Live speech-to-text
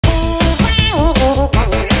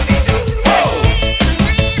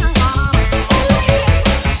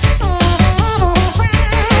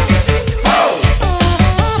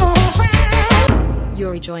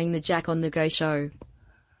Jack on the Go show.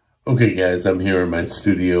 Okay guys, I'm here in my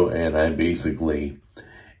studio and I basically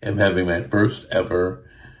am having my first ever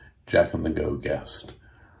Jack on the Go guest.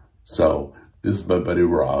 So this is my buddy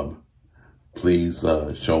Rob. Please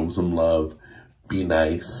show him some love, be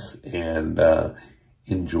nice, and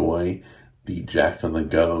enjoy the Jack on the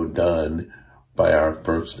Go done by our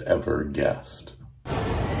first ever guest.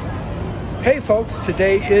 Hey folks,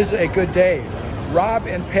 today is a good day. Rob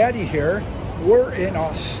and Patty here. We're in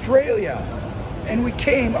Australia and we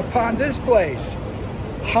came upon this place,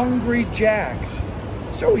 Hungry Jack's.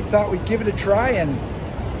 So we thought we'd give it a try and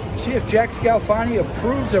see if Jack Scalfani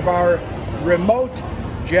approves of our remote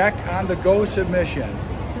Jack on the Go submission.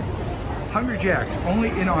 Hungry Jack's, only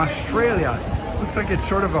in Australia. Looks like it's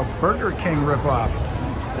sort of a Burger King ripoff.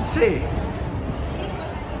 Let's see.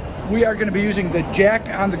 We are going to be using the Jack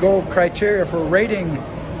on the Go criteria for rating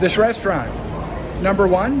this restaurant. Number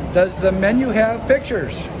 1, does the menu have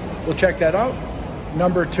pictures? We'll check that out.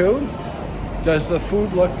 Number 2, does the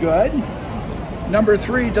food look good? Number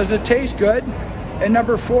 3, does it taste good? And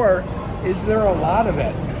number 4, is there a lot of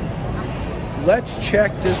it? Let's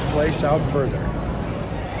check this place out further.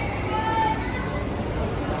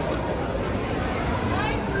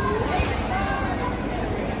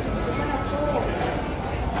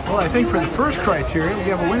 Well, I think for the first criteria, we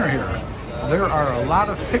have a winner here. There are a lot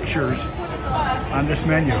of pictures on this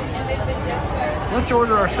menu. Let's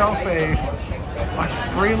order ourselves a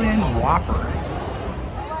Australian Whopper.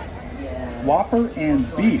 Whopper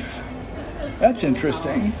and beef. That's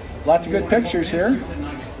interesting. Lots of good pictures here.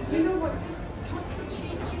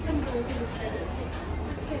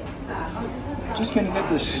 Just gonna get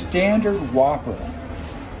the standard Whopper.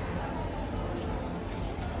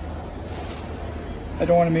 I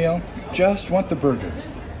don't want a meal, just want the burger.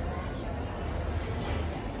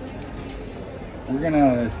 We're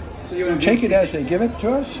gonna take it as they give it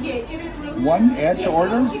to us. 1, add to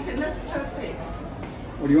order.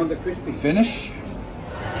 Or do you want the crispy? Finish.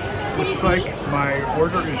 Looks like my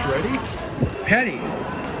order is ready. Patty,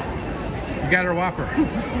 we got our Whopper.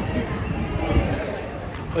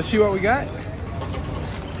 Let's see what we got.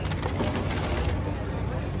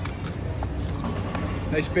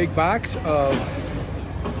 Nice big box of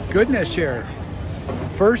goodness here.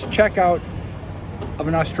 First checkout of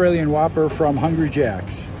an Australian Whopper from Hungry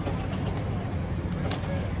Jack's.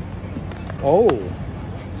 Oh,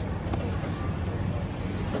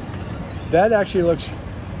 that actually looks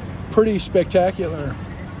pretty spectacular.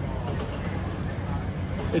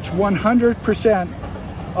 It's 100%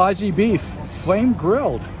 Aussie beef, flame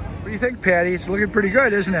grilled. What do you think, Patty? It's looking pretty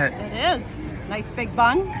good, isn't it? It is. Nice big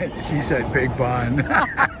bun. She said big bun.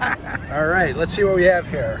 All right, let's see what we have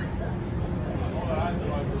here.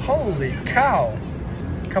 Holy cow.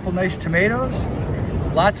 A couple nice tomatoes,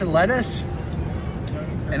 lots of lettuce.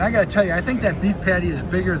 And I gotta tell you, I think that beef patty is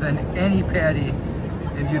bigger than any patty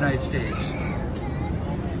in the United States.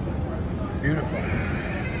 Beautiful.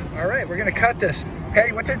 All right, we're gonna cut this.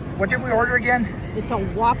 Patty, what did we order again? It's a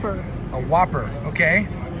Whopper. A Whopper, okay.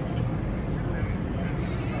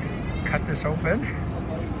 Cut this open.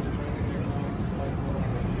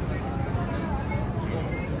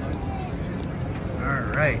 All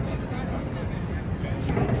right.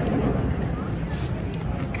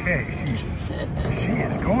 Okay, she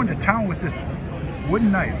is going to town with this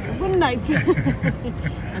wooden knife. Wooden knife.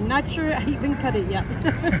 I'm not sure I even cut it yet.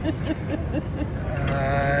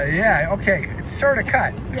 Yeah, okay, it's sort of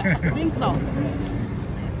cut. Yeah, I think so.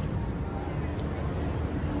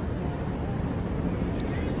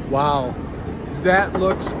 Wow, that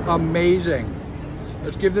looks amazing.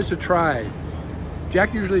 Let's give this a try.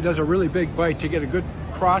 Jack usually does a really big bite to get a good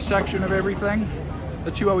cross section of everything.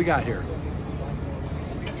 Let's see what we got here.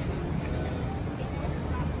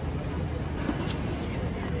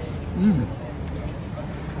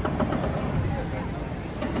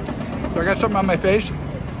 So I got something on my face?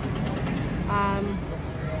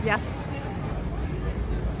 Yes.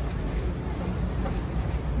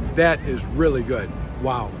 That is really good.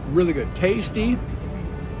 Wow, really good. Tasty.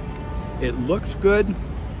 It looks good.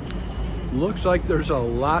 Looks like there's a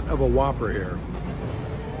lot of a Whopper here.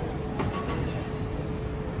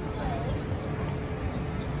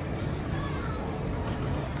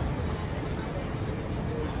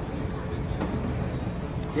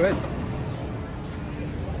 Good.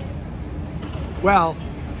 Well,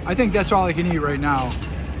 I think that's all I can eat right now.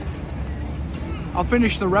 I'll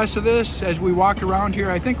finish the rest of this as we walk around here.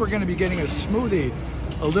 I think we're going to be getting a smoothie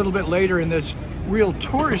a little bit later in this real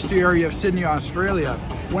touristy area of Sydney, Australia.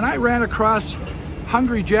 When I ran across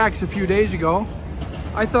Hungry Jack's a few days ago,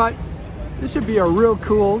 I thought this would be a real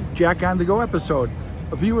cool Jack on the Go episode.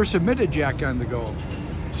 A viewer submitted Jack on the Go.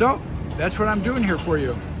 So that's what I'm doing here for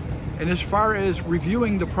you. And as far as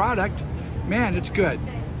reviewing the product, man, it's good.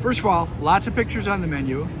 First of all, lots of pictures on the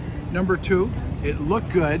menu. Number 2, it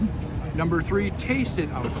looked good. Number 3, tasted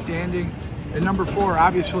outstanding. And number 4,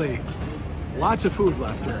 obviously, lots of food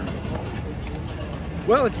left here.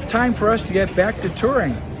 Well, it's time for us to get back to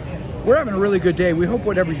touring. We're having a really good day. We hope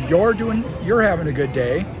whatever you're doing, you're having a good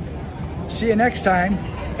day. See you next time.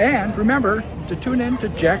 And remember to tune in to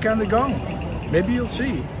Jack on the Go. Maybe you'll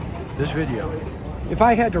see this video. If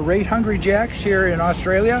I had to rate Hungry Jack's here in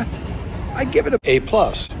Australia, I'd give it A+.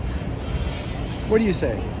 What do you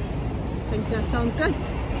say? I think that sounds good.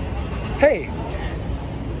 Hey,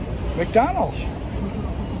 McDonald's.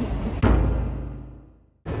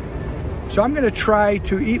 So I'm gonna try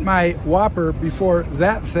to eat my Whopper before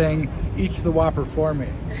that thing eats the Whopper for me.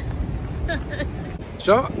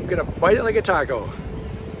 So I'm gonna bite it like a taco.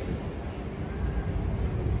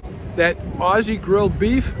 That Aussie grilled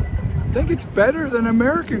beef, I think it's better than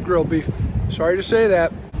American grilled beef. Sorry to say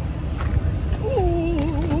that.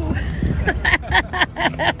 Ooh.